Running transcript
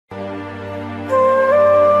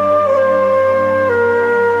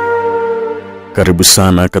Karibu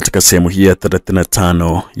sana katika sehemu hii ya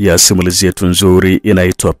 35 ya simulizi yetu nzuri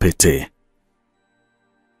inaitwa Pete.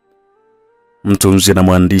 Mtunzi na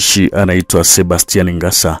mwandishi anaitwa Sebastian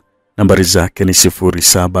Ngasa. Nambari zake ni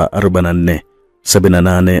 0744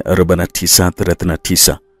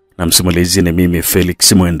 784939 na msimulizi ni mimi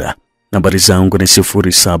Felix Mwenda. Nambari zangu ni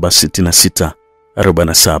 0766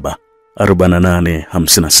 47 48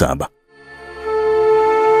 57.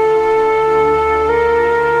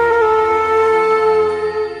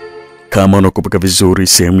 Kama unakumbuka vizuri,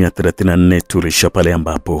 sehemu ya 34 tulisha pale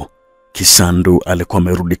ambapo Kisandu alikuwa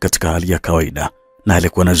amerudi katika hali ya kawaida na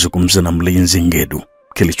alikuwa anazungumza na mlinzi Ngedu.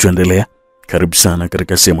 Kilichoendelea, karibu sana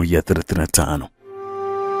katika sehemu ya 35.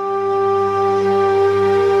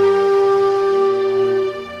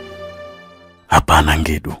 Hapana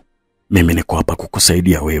Ngedu, mimi niko hapa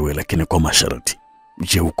kukusaidia wewe, lakini kwa masharti.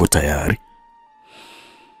 Je, uko tayari?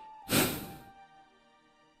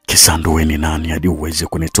 Kisandu, wewe ni nani hadi uweze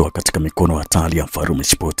kunitoa katika mikono hatari ya Mfalme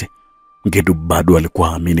Chipote? Ngedu bado alikuwa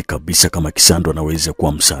haamini kabisa kama Kisandu anaweza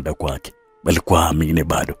kuwa msaada kwake. Alikuwa haamini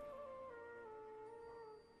bado.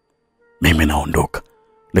 Mimi naondoka,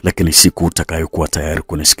 lakini siku utakayokuwa tayari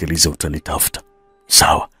kunisikiliza utanitafuta.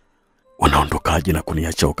 Sawa? Unaondokaje na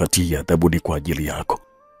kuniacha wakati ya adhabu ni kwa ajili yako?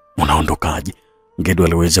 Unaondokaje? Ngedu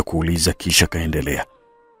aliweza kuuliza kisha kaendelea.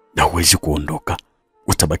 Na huwezi kuondoka.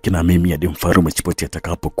 Utabaki na mimi hadi Mfalme Chipote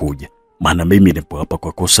atakapokuja. Maana mimi nipo hapa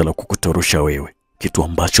kwa kosa la kukutorosha wewe, kitu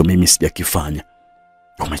ambacho mimi sijakifanya.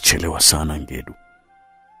 Umechelewa sana Ngedu.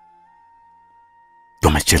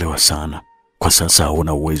 Umechelewa sana. Kwa sasa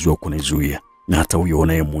hauna uwezo wa kunizuia, na hata huyo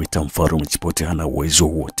unayemuita Mfalme Chipote hana uwezo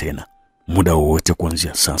huo tena. Muda wowote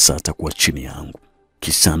kuanzia sasa atakuwa chini yangu.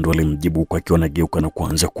 Kisandu alimjibu kwa akiwa anageuka na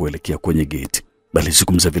kuanza kuelekea kwenye geti. Bali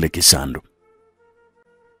sikumza vile Kisandu.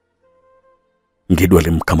 Ngedu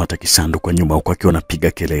alimkamata Kisandu kwa nyuma huku akiwa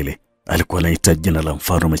anapiga kelele. Alikuwa anahitaji jina la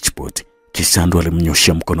Mfalme Chipote. Kisandu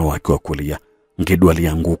alimnyoshia mkono wake wa kulia. Ngedu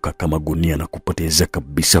alianguka kama gunia na kupoteza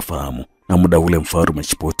kabisa fahamu. Na muda ule Mfalme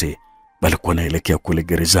Chipote alikuwa anaelekea kule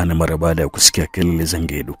gerezani mara baada ya kusikia kelele za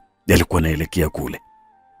Ngedu. Alikuwa anaelekea kule.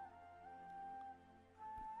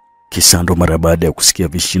 Kisandu mara baada ya kusikia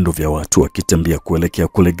vishindo vya watu wakitembea kuelekea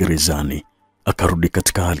kule gerezani, akarudi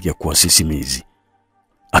katika hali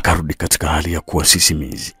ya kuwa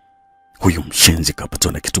sisimizi. Huyu mshenzi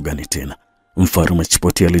kapatwa na kitu gani tena? Mfalme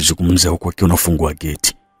Chipote alizungumza huku akiwa anafungua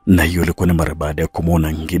geti, na hiyo ilikuwa ni mara baada ya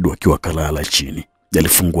kumuona Ngedu akiwa kalala chini.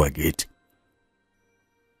 Alifungua geti.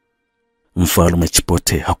 Mfalme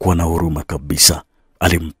Chipote hakuwa na huruma kabisa.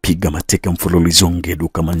 Alimpiga mateke mfululizo Ngedu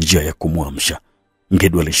kama njia ya kumwamsha.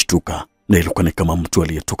 Ngedu alishtuka na ilikuwa ni kama mtu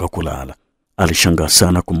aliyetoka kulala. Alishangaa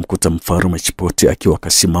sana kumkuta Mfalme Chipote akiwa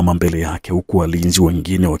kasimama mbele yake huku walinzi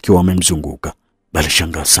wengine wakiwa wamemzunguka.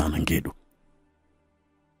 Alishangaa sana Ngedu.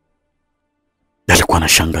 Alikuwa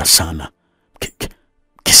anashangaa sana.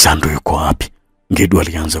 Kisandu yuko wapi? Ngedu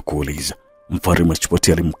alianza kuuliza. Mfalme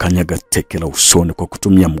Chipote alimkanyaga teke la usoni kwa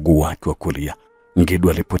kutumia mguu wake wa kulia. Ngedu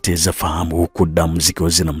alipoteza fahamu huku damu zikiwa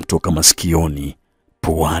zinamtoka masikioni,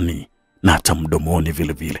 puani na hata mdomoni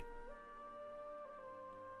vile vile.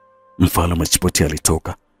 Mfalme Chipote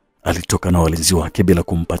alitoka na walinzi wake bila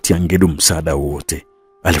kumpatia Ngedu msaada wote.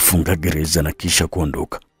 Alifunga gereza na kisha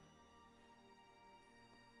kuondoka.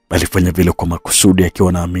 Alifanya vile kwa makusudi akiwa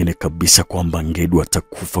anaamini kabisa kwamba Ngedu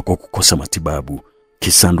atakufa kwa kukosa matibabu.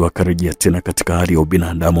 Kisandu akarejea tena katika hali ya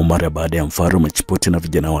ubinadamu mara baada ya Mfalme Chipote na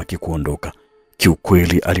vijana wake kuondoka.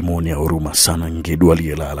 Kiukweli alimuonea huruma sana Ngedu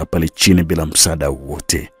aliyelala pale chini bila msaada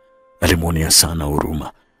wote. Alimuonea sana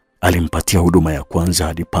huruma. Alimpatia huduma ya kwanza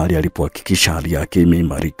hadi pale alipohakikisha hali yake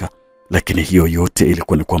imeimarika, lakini hiyo yote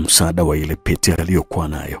ilikuwa ni kwa msaada wa ile pete aliyokuwa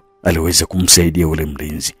nayo. Aliweza kumsaidia ule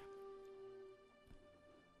mlinzi.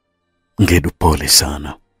 Ngedu, pole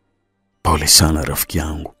sana. Pole sana rafiki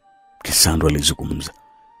yangu, Kisandu alizungumza.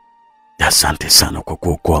 Asante sana kwa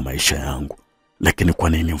kuokoa maisha yangu, lakini kwa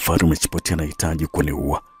nini Mfalme Chipote anahitaji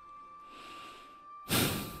kuniua?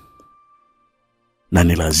 Na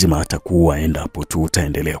ni lazima atakuwa endapo tu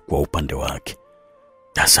utaendelea kwa upande wake.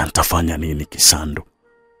 Sasa nitafanya nini Kisandu?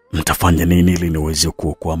 Nitafanya nini ili niweze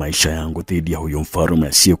kuokoa maisha yangu dhidi ya huyo mfalme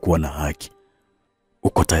asiyekuwa na haki?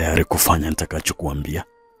 Uko tayari kufanya nitakachokuambia?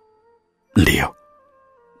 Ndio.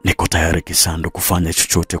 Niko tayari Kisandu kufanya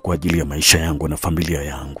chochote kwa ajili ya maisha yangu na familia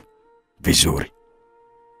yangu. Vizuri.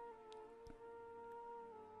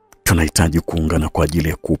 Tunahitaji kuungana kwa ajili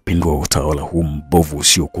ya kupindua utawala huu mbovu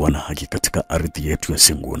usiokuwa na haki katika ardhi yetu ya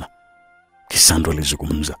Senguna. Kisandu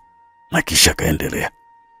alizungumza na kisha kaendelea.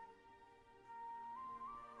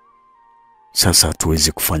 Sasa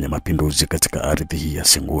hatuwezi kufanya mapinduzi katika ardhi hii ya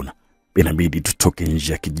Senguna inabidi tutoke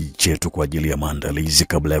nje ya kijiji chetu kwa ajili ya maandalizi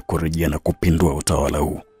kabla ya kurejea na kupindua utawala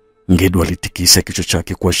huu. Ngedu alitikisa kichwa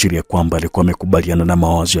chake kuashiria kwamba alikuwa amekubaliana na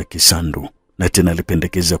mawazo ya Kisandu, na tena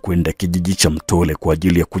alipendekeza kwenda kijiji cha Mtole kwa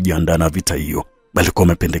ajili ya kujiandaa na vita hiyo. Alikuwa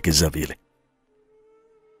amependekeza vile.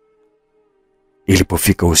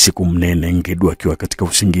 Ilipofika usiku mnene, Ngedu akiwa katika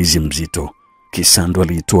usingizi mzito, Kisandu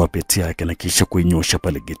aliitoa pete yake na kisha kuinyosha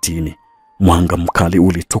pale getini. Mwanga mkali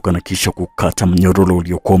ulitoka na kisha kukata mnyororo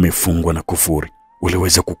uliokuwa umefungwa na kufuri.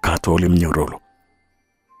 Uliweza kukatwa ule mnyororo.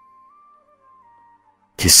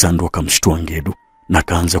 Kisandu akamshtua Ngedu na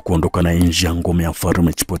kaanza kuondoka na nje ya ngome ya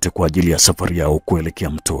Mfalme Chipote kwa ajili ya safari yao kuelekea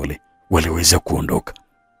Mtole. Waliweza kuondoka.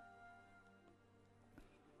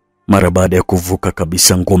 Mara baada ya kuvuka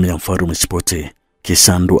kabisa ngome ya Mfalme Chipote,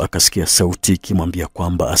 Kisandu akasikia sauti ikimwambia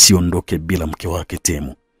kwamba asiondoke bila mke wake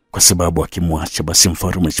Temu, kwa sababu akimwacha basi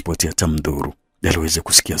Mfalme Chipote atamdhuru. Aliweza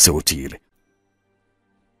kusikia sauti ile.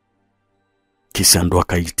 Kisandu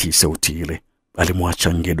akaitii sauti ile.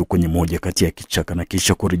 Alimwacha Ngedu kwenye moja kati ya kichaka na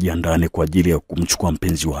kisha kurejea ndani kwa ajili ya kumchukua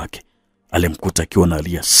mpenzi wake. Alimkuta akiwa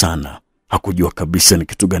analia sana. Hakujua kabisa ni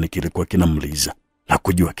kitu gani kilikuwa kinamliza.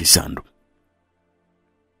 Hakujua Kisandu.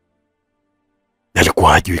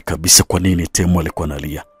 Alikuwa hajui kabisa kwa nini Temu alikuwa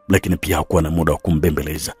analia, lakini pia hakuwa na muda wa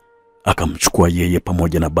kumbembeleza. Akamchukua yeye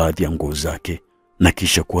pamoja na baadhi ya nguo zake na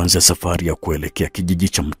kisha kuanza safari ya kuelekea kijiji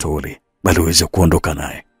cha Mtole. Aliweza kuondoka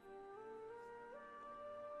naye.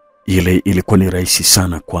 Ile ilikuwa ni rahisi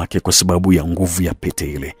sana kwake kwa sababu ya nguvu ya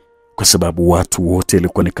pete ile, kwa sababu watu wote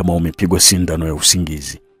ilikuwa ni kama wamepigwa sindano ya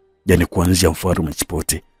usingizi, yani kuanzia Mfalme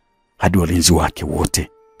Chipote hadi walinzi wake wote.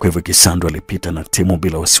 Kwa hivyo Kisandu alipita na Temu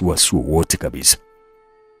bila wasiwasi wote kabisa.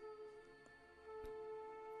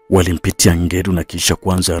 Walimpitia Ngedu na kisha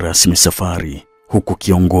kuanza rasmi safari, huku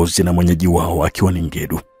kiongozi na mwenyeji wao akiwa ni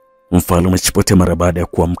Ngedu. Mfalme Chipote mara baada ya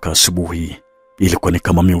kuamka asubuhi, ilikuwa ni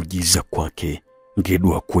kama miujiza kwake.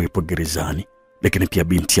 Ngedu hakuwepo gerezani, lakini pia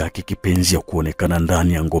binti yake kipenzi ya kuonekana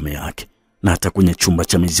ndani ya ngome yake, na hata kwenye chumba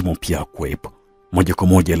cha mizimu pia hakuwepo. Moja kwa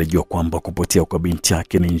moja alijua kwamba kupotea kwa binti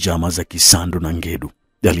yake ni njama za Kisandu na Ngedu.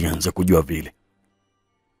 Alianza kujua vile.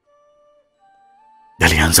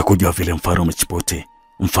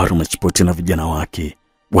 Mfalme Chipote na vijana wake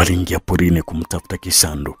waliingia porini kumtafuta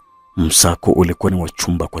Kisandu. Msako ulikuwa ni wa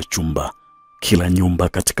chumba kwa chumba. Kila nyumba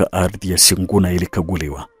katika ardhi ya Singuna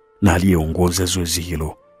ilikaguliwa, na aliyeongoza zoezi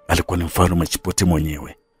hilo alikuwa ni Mfalme Chipote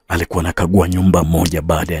mwenyewe. Alikuwa anakagua nyumba moja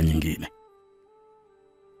baada ya nyingine.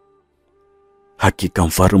 Hakika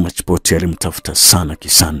Mfalme Chipote alimtafuta sana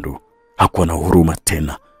Kisandu. Hakuwa na huruma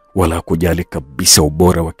tena, wala hakujali kabisa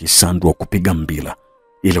ubora wa Kisandu wa kupiga mbila.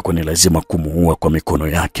 Ilikuwa ni lazima kumuua kwa mikono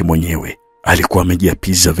yake mwenyewe. Alikuwa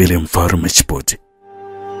amejiapiza vile Mfalme Chipote.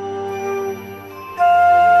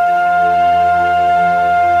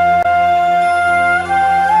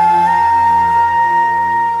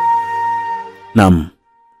 Naam.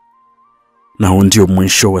 Na huu ndio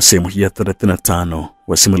mwisho wa sehemu hii ya 35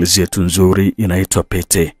 wa simulizi yetu nzuri inaitwa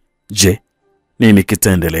Pete. Je, nini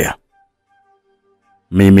kitaendelea?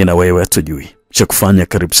 Mimi na wewe hatujui. Cha kufanya,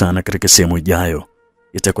 karibu sana katika sehemu ijayo.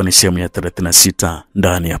 Itakuwa ni sehemu ya 36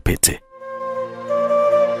 ndani ya Pete.